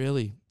yet.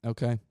 Really?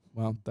 Okay.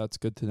 Well, that's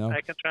good to know.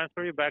 I can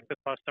transfer you back to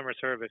customer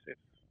service if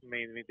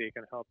maybe they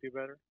can help you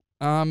better.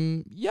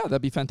 Yeah,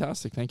 that'd be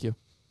fantastic. Thank you.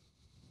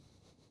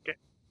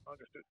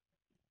 Understood.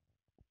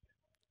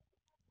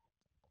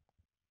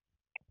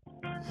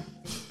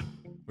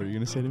 What are you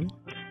going to say to me?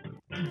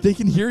 They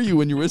can hear you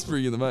when you're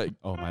whispering in the mic.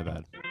 Oh, my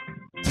bad.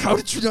 How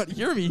did you not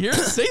hear me here?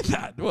 Say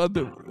that. Well,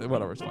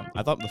 whatever, it's fine.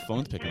 I thought the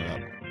phone's picking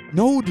it up.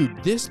 No,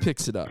 dude, this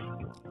picks it up.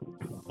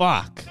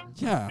 Fuck.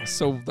 Yeah,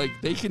 so like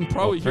they can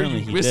probably hear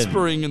apparently you he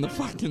whispering in the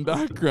fucking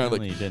background.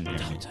 Apparently you didn't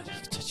hear me.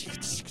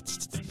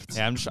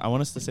 Yeah, I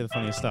want us to say the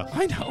funniest stuff.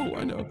 I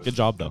know. Good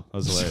job, though. That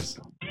was hilarious.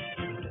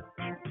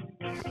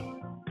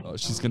 Oh,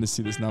 she's gonna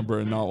see this number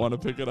and not want to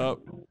pick it up.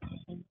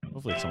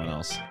 Hopefully it's someone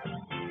else.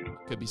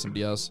 Could be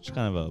somebody else. She's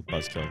kind of a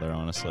buzzkill there,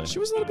 honestly. She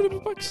was a little bit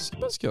of a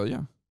buzzkill,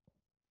 yeah.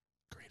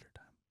 Greater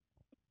time.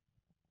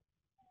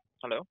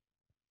 Hello?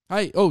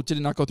 Hi. Oh, did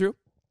it not go through?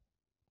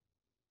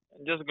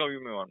 Just give me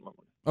 1 moment.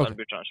 Okay. I'll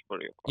be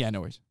transferring you. Yeah,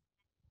 no worries.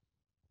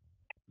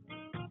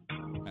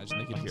 Imagine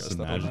they could hear us It's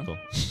that whole time. magical.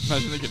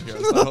 Imagine they could hear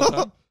us that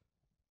whole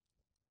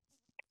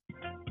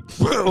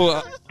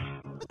time.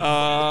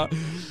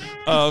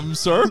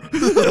 Sir?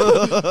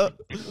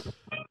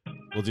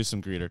 We'll do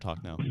some greeter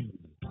talk now.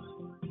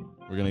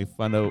 We're going to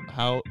find out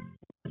how...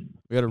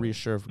 We got to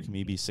reassure if we can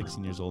maybe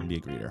 16 years old and be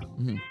a greeter.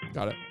 Mm-hmm.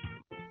 Got it.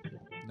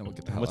 Then we'll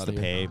get the hell What's out the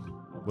of here. pay?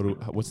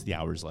 What's the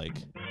hours like?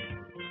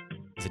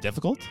 Is it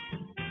difficult?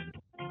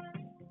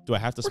 Do I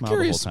have to We're smile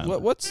curious. the whole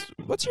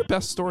time? What's your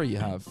best story you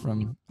have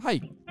from?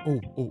 Hi.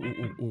 Oh.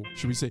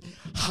 Should we say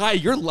hi?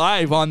 You're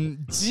live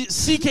on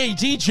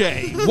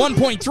CKDJ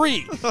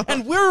 1.3,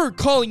 and we're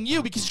calling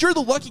you because you're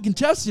the lucky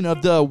contestant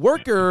of the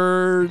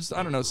workers.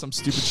 I don't know, some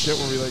stupid shit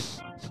where we like.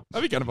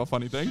 That'd be kind of a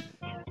funny thing.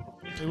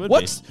 It would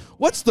What's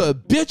the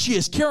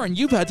bitchiest Karen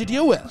you've had to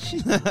deal with?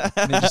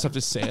 And they just have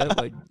to say it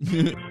like.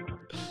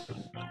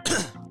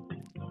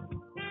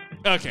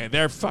 Okay,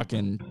 they're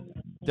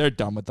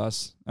done with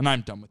us, and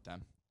I'm done with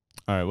them.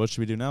 All right, what should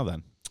we do now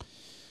then?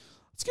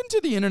 Let's get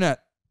into the internet.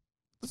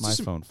 My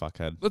phone,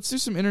 fuckhead. Let's do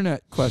some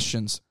internet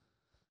questions.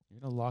 You're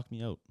going to lock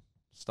me out.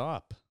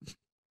 Stop.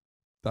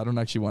 I don't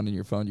actually want it in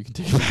your phone. You can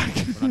take it back.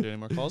 We're not doing any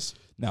more calls?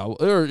 No.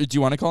 Or do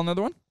you want to call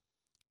another one?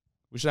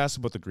 We should ask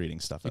about the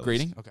greeting stuff. The at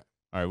greeting? least. Okay.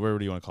 All right, where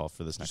do you want to call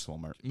for this next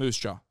Walmart? Moose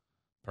Jaw.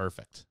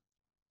 Perfect.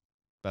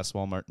 Best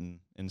Walmart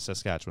in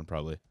Saskatchewan,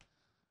 probably.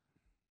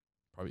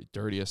 Probably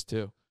dirtiest,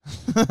 too.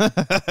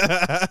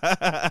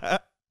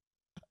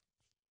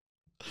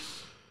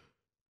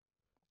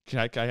 Can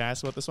I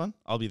ask about this one?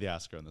 I'll be the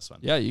asker on this one.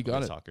 Yeah, you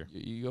got it. Talker.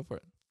 You go for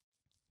it.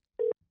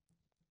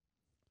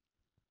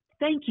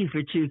 Thank you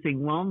for choosing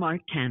Walmart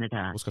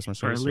Canada. What's customer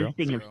For a service?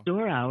 listing of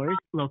store hours,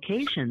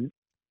 locations,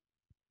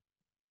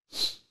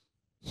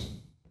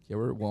 Yeah,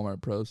 we're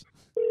Walmart pros.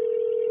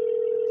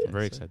 I'm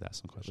very excited to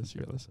ask some questions.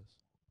 Let's hear this.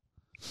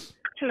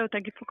 Hello,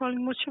 thank you for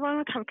calling Moose Jaw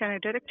Walmart. How can I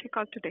direct your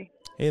call today?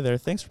 Hey there,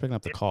 thanks for picking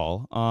up the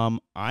call.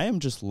 I am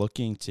just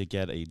looking to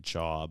get a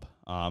job.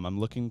 I'm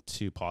looking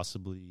to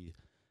possibly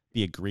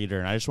be a greeter,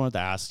 and I just wanted to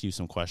ask you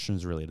some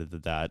questions related to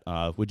that.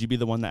 Would you be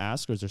the one to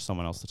ask, or is there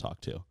someone else to talk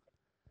to?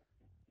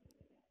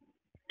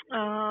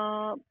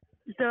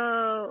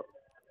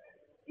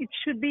 It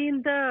should be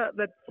in the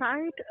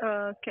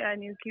website.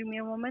 Can you give me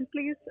a moment,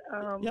 please?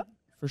 Yeah,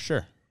 for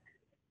sure.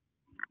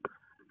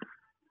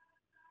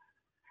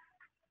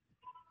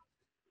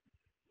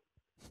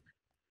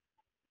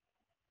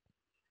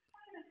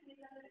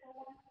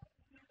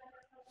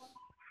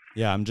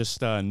 Yeah, I'm just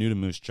new to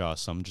Moose Jaw,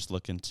 so I'm just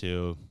looking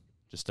to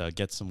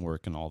get some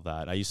work and all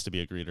that. I used to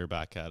be a greeter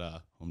back at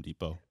Home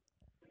Depot.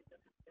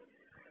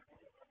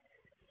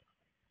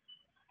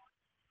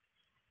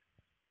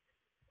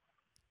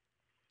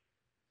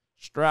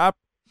 Strap.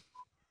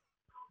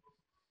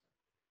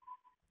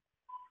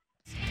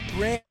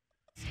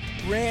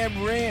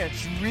 Ram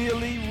Ranch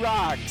really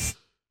rocks.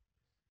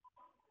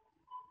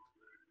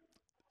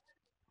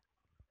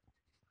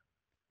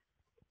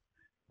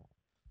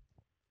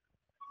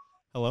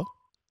 Hello?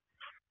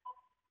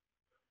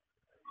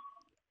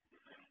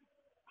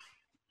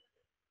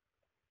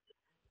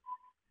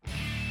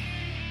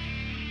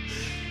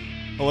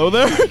 Hello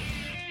there?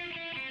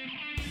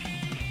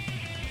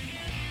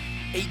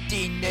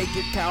 18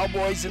 naked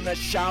cowboys in the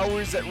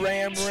showers at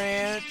Ram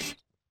Ranch.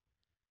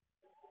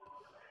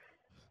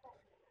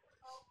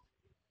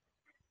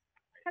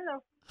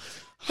 Hello.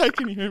 Hi,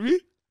 can you hear me?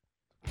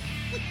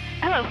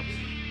 Hello.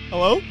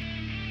 Hello?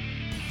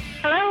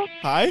 Hello.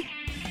 Hi?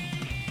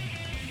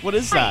 What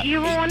is that?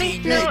 You were wanting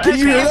 18 to know naked a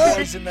career cowboys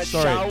position. in the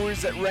Sorry.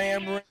 showers at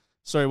Ram Ranch.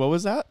 Sorry, what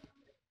was that?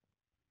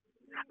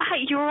 Hi,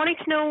 you were wanting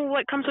to know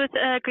what comes with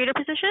a greeter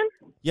position?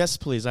 Yes,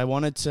 please. I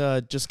wanted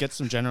to just get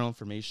some general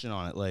information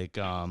on it, like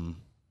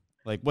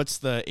what's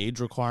the age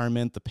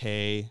requirement, the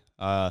pay,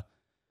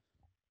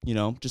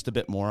 just a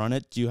bit more on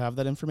it. Do you have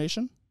that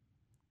information?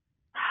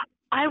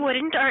 I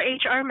wouldn't. Our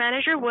HR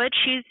manager would.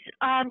 She's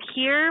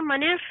here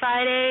Monday to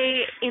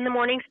Friday in the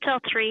mornings till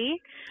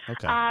 3.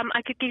 Okay.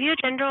 I could give you a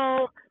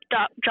general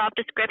job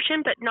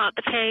description, but not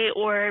the pay,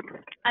 or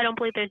I don't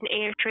believe there's an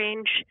age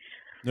range.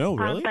 No,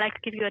 really? But I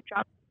could give you a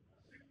job.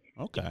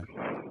 Okay.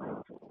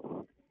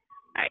 All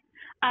right.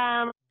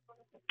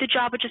 The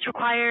job would just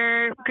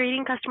require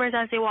greeting customers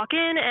as they walk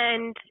in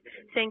and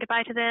saying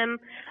goodbye to them.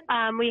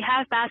 We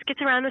have baskets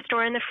around the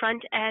store in the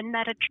front end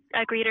that a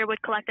greeter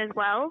would collect as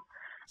well.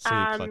 So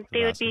you collect the They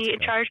would baskets, be in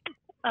okay. charge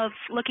of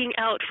looking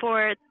out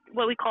for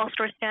what we call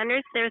store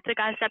standards. There's the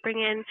guys that bring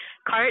in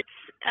carts.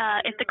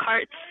 If the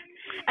carts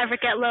ever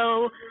get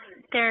low,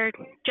 they're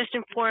just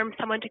inform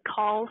someone to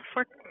call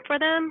for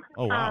them.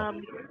 Oh, wow.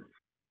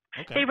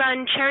 Okay. They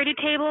run charity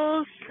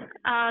tables.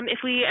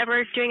 If we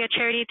ever doing a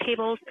charity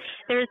tables,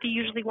 there's the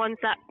usually ones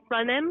that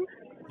run them.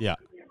 Yeah.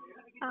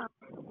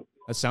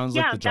 That sounds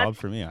yeah, like the job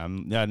for me.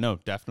 No,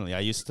 definitely.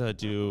 I used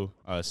to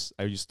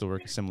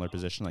work a similar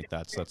position like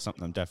that, so that's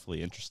something I'm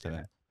definitely interested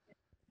in.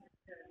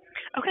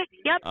 Okay.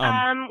 Yep.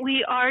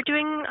 We are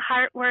doing.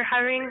 We're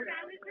having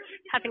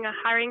a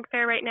hiring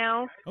fair right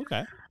now.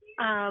 Okay.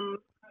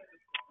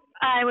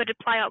 I would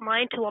apply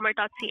online to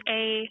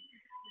walmart.ca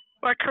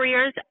or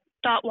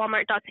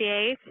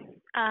careers.walmart.ca.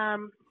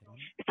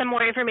 Some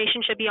more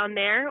information should be on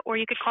there, or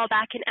you could call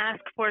back and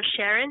ask for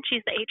Sharon.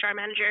 She's the HR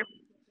manager.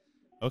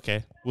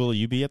 Okay. Will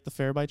you be at the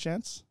fair by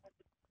chance?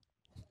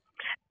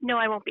 No,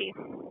 I won't be.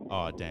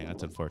 Oh, dang.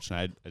 That's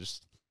unfortunate. I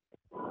just...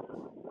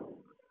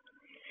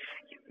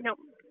 No.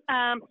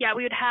 Yeah,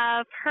 we would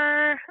have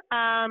her,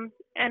 and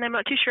I'm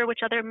not too sure which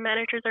other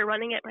managers are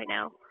running it right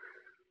now.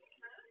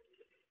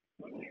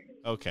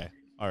 Okay.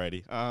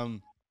 Alrighty.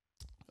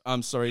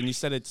 I'm sorry. And you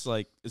said it's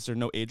like, is there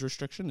no age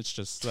restriction? It's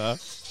just...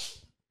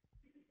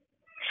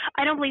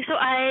 I don't believe so.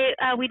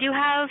 We do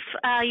have,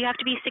 you have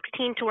to be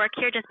 16 to work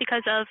here just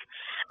because of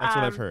That's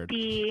what I've heard.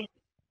 the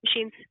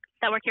machines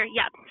that work here.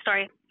 Yeah,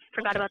 sorry.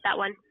 Forgot about that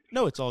one.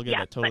 No, it's all good. Yeah,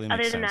 That totally but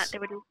makes other than sense. that,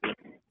 there wouldn't be.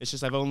 It's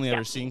just I've only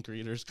ever seen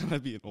greeters kind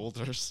of being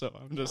older, so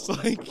I'm just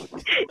like, you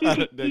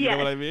know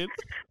what I mean?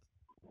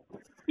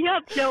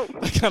 Yep, no.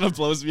 That kind of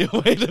blows me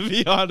away, to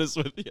be honest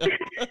with you.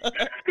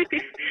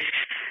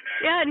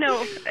 Yeah,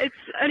 no, it's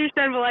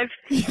understandable.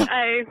 Yep.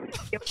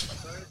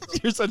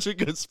 You're such a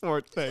good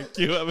sport. Thank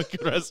you. Have a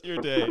good rest of your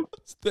day.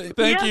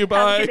 Thank you. Have a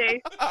Bye. good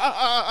day.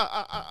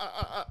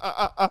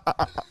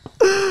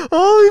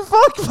 Holy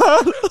fuck,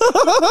 man.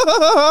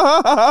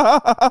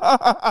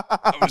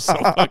 That was so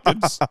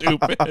fucking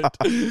stupid.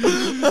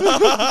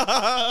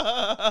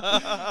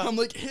 I'm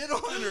like, hit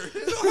on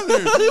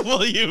her.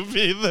 Will you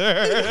be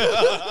there?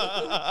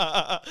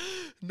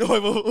 No, I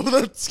won't.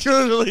 That's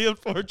really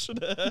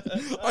unfortunate.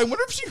 I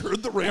wonder if she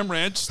heard the Ram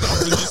Ranch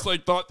stuff and just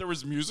like thought there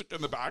was music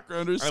in the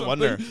background or I something.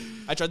 wonder.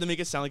 I tried to make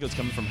it sound like it was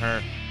coming from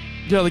her.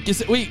 Yeah, like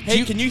is it? Wait,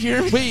 Hey, can you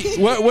hear me? Wait,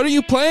 what are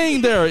you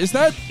playing there? Is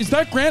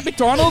that Grant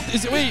McDonald?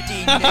 Is it? Wait,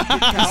 is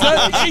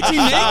that 18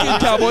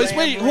 Naked Cowboys?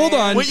 Wait, hold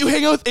on. Wait, you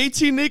hang out with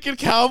 18 naked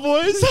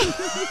cowboys?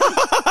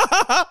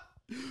 What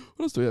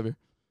else do we have here?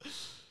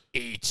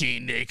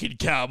 18 Naked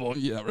Cowboy.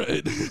 Yeah,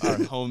 right.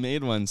 Our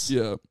homemade ones.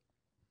 Yeah.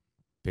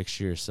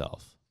 Picture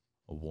yourself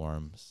a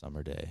warm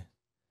summer day.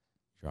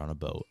 You're on a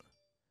boat.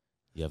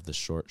 You have the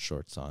short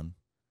shorts on.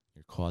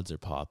 Your quads are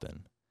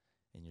popping.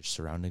 And you're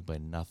surrounded by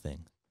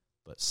nothing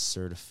but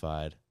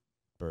certified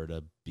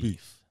Berta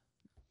beef.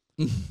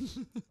 All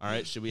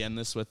right, should we end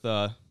this with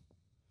Yeah.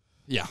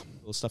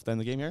 little stuff to end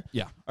the game here?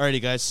 Yeah.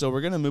 Alrighty, guys. So we're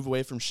going to move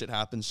away from Shit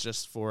Happens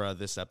just for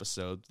this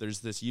episode.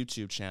 There's this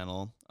YouTube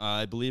channel.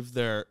 I believe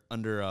they're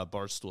under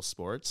Barstool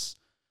Sports.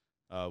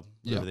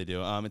 Whatever they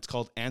do. It's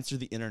called Answer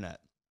the Internet.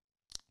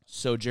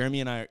 So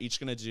Jeremy and I are each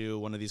going to do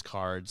one of these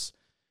cards,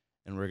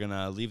 and we're going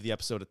to leave the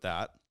episode at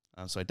that.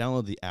 So I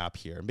downloaded the app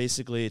here. And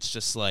basically, it's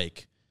just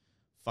like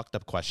fucked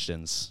up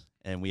questions,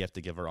 and we have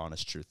to give our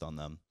honest truth on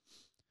them.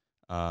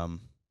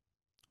 I'm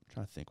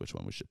trying to think which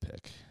one we should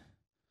pick.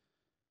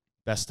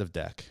 Best of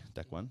deck.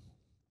 Deck one.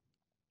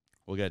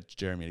 We'll get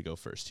Jeremy to go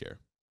first here.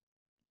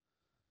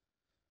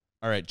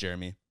 All right,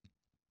 Jeremy.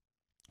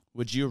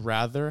 Would you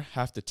rather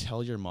have to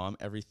tell your mom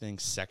everything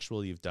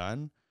sexual you've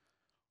done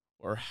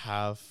or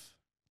have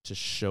to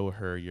show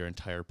her your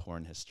entire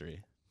porn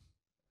history?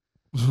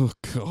 Oh,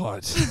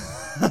 God.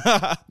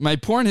 My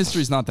porn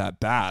history is not that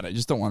bad. I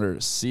just don't want her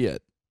to see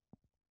it.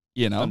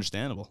 You know?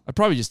 Understandable. I'd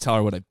probably just tell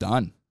her what I've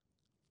done.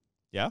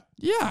 Yeah?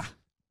 Yeah.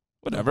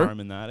 Whatever. No harm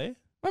in that, eh?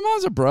 My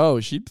mom's a bro.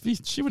 She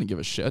wouldn't give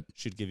a shit.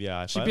 She'd give you a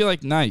high She'd five? be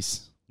like,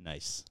 nice.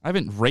 Nice. I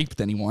haven't raped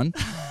anyone.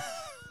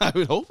 I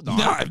would hope not.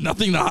 No, I have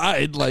nothing to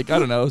hide. Like, I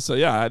don't know. So,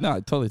 yeah, no,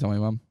 I'd totally tell my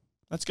mom.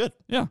 That's good.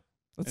 Yeah.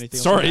 Anything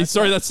else you wanna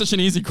Sorry, add? that's such an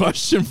easy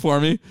question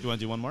for me. You want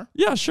to do one more?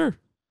 Yeah, sure.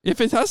 If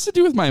it has to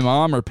do with my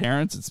mom or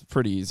parents, it's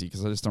pretty easy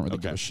because I just don't really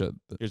give Okay. a shit.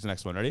 Here's the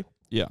next one. Ready?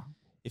 Yeah.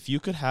 If you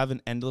could have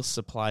an endless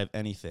supply of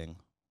anything,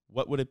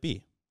 what would it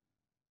be?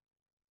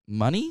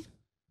 Money?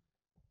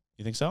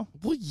 You think so?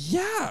 Well,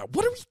 yeah.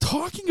 What are we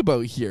talking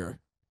about here?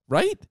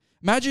 Right?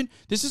 Imagine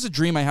this is a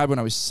dream I had when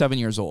I was 7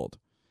 years old.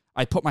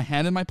 I put my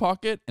hand in my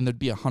pocket and there'd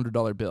be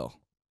 $100 bill.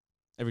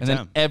 Every And time.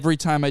 then every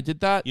time I did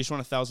that, You just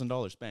want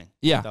 $1,000. Bang.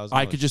 yeah, $1,000.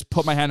 I could just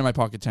put my hand in my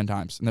pocket 10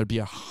 times and there'd be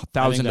I think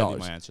that'd be $1,000.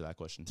 my answer to that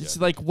question. It's too.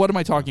 like, what am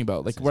I talking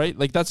about? Like, right?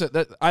 Like,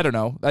 I don't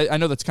know. I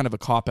know that's kind of a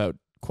cop-out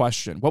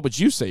question. What would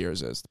you say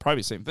yours is?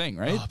 Probably the same thing,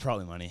 right? Oh,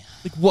 probably money.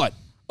 Like, what?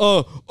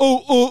 I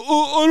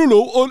don't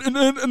know.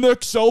 An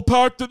Excel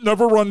pack that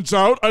never runs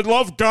out. I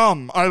love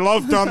gum. I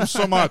love gum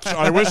so much.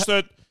 I wish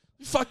that.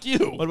 Fuck you.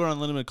 What about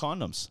unlimited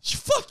condoms?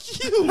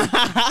 Fuck you.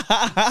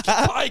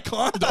 Buy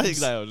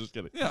condoms. I was just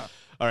kidding. Yeah.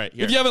 All right,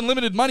 here. If you have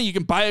unlimited money, you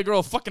can buy a girl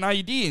a fucking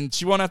IUD and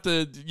she won't have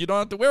to, you don't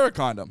have to wear a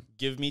condom.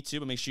 Give me two,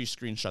 but make sure you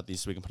screenshot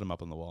these so we can put them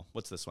up on the wall.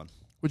 What's this one?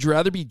 Would you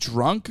rather be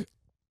drunk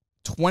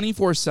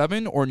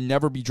 24/7 or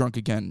never be drunk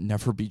again?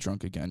 Never be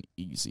drunk again.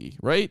 Easy,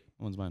 right?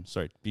 One's mine.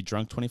 Sorry. Be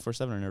drunk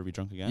 24/7 or never be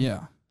drunk again?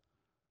 Yeah.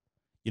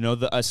 You know,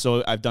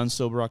 so I've done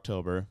Sober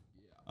October.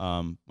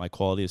 My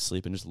quality of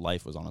sleep and just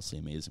life was honestly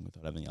amazing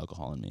without having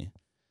alcohol in me.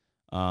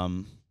 But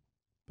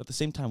at the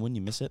same time, wouldn't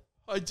you miss it?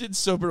 I did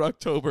Sober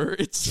October.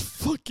 It's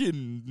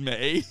fucking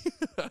May.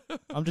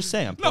 I'm just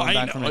saying. I'm No, pulling I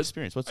back know. from my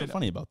experience. What's I so know.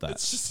 funny about that?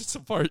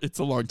 It's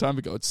a long time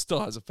ago. It still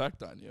has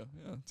effect on you.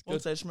 Yeah, it's Well,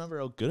 good. I just remember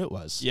how good it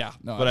was. Yeah,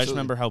 no, but I absolutely. just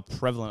remember how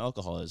prevalent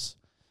alcohol is.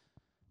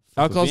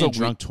 Alcohol's being a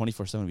drunk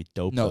 24/7 would be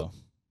dope. No. Though.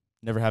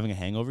 Never having a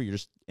hangover, you're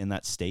just in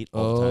that state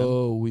all the time.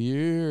 Oh,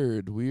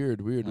 weird.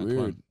 Not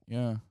fun.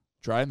 Yeah.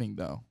 Driving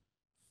though,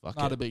 Fuck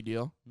not it. a big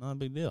deal. Not a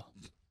big deal.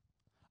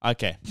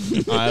 Okay.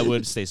 I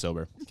would stay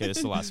sober. Okay, this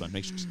is the last one.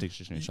 Make sure to take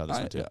a screenshot of this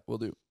one too. Yeah, we'll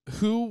do.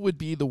 Who would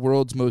be the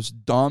world's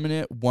most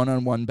dominant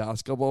one-on-one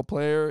basketball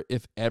player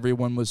if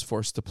everyone was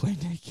forced to play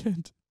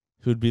naked?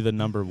 Who'd be the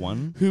number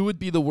one? Who would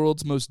be the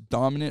world's most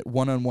dominant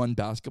one-on-one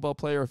basketball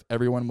player if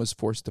everyone was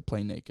forced to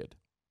play naked?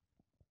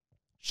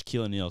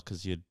 Shaquille O'Neal,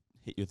 because he'd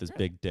hit you with his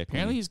big dick.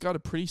 Apparently, he's got a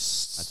pretty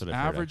what I've heard,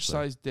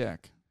 average-sized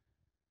dick.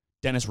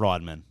 Dennis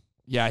Rodman.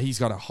 Yeah, he's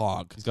got a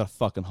hog. He's got a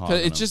fucking hog. 'Cause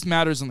on it him. just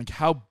matters on like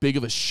how big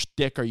of a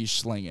shtick are you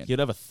slinging, He'd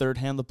have a third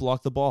hand to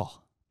block the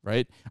ball.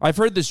 right? I've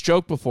heard this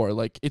joke before.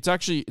 Like it's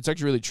actually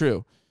really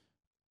true.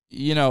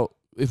 You know,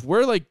 if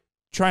we're like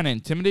trying to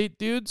intimidate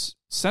dudes,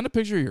 send a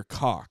picture of your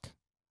cock.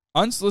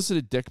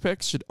 Unsolicited dick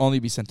pics should only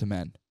be sent to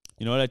men.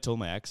 You know what I told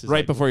my ex? Is Right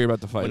like, before you're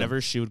about to fight.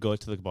 whenever she would go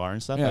to the bar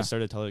and stuff, Yeah. I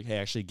started telling her, "Hey,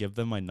 actually, give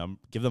them my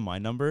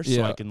number, so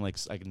Yeah. I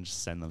can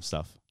just send them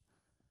stuff."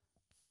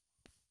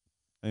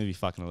 That'd be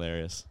fucking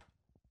hilarious.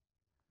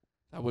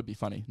 That would be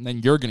funny. And then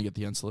you're gonna get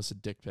the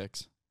unsolicited dick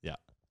pics.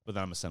 But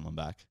then I'm gonna send one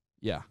back.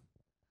 Yeah,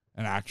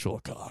 an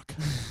actual cock.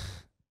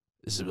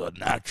 This is what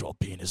an actual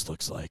penis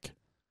looks like.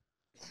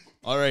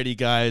 Alrighty,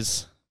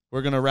 guys,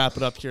 we're gonna wrap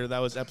it up here. That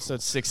was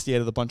episode 68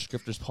 of the Bunch of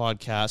Grifters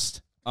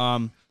podcast.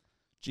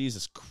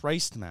 Jesus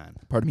Christ, man.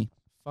 Pardon me.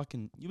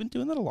 Fucking, you've been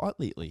doing that a lot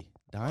lately.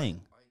 Dying.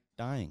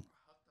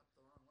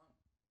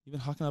 You've been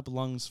hooking up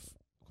lungs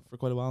for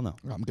quite a while now.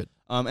 I'm good.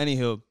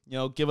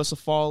 Anywho, give us a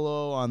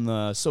follow on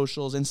the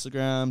socials,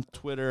 Instagram,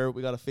 Twitter.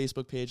 We got a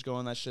Facebook page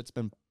going. That shit's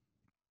been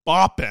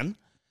bopping.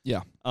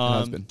 Yeah, it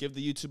has been. Give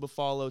the YouTube a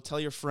follow. Tell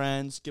your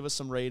friends. Give us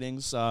some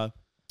ratings.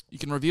 You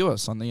can review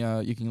us on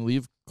the. You can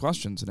leave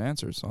questions and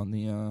answers on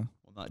the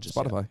Not just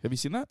Spotify. yet. Have you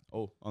seen that?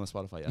 Oh, on the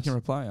Spotify, yes. You can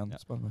reply on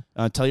Spotify.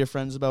 Tell your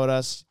friends about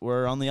us.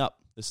 We're on the up.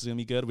 This is gonna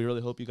be good. We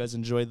really hope you guys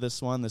enjoyed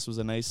this one. This was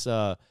a nice.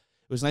 It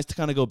was nice to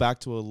kind of go back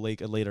to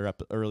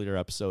earlier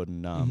episode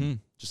and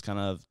just kind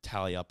of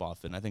tally up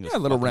off it. And I think it was a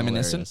little fucking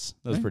reminiscent. hilarious.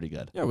 That was Right? pretty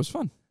good. Yeah, it was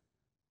fun.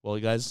 Well,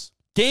 you guys,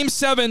 Game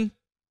 7.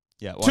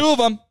 yeah, 2 of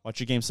them. watch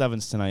your game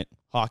 7s tonight.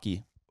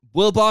 Hockey.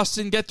 Will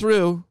Boston get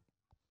through?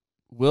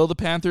 Will the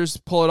Panthers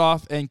pull it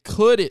off? And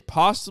could it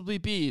possibly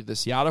be the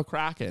Seattle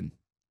Kraken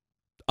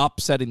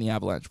upsetting the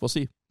Avalanche? We'll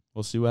see.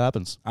 We'll see what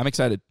happens. I'm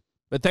excited.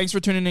 But thanks for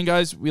tuning in,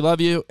 guys. We love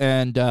you.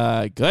 And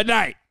good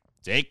night.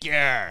 Take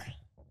care.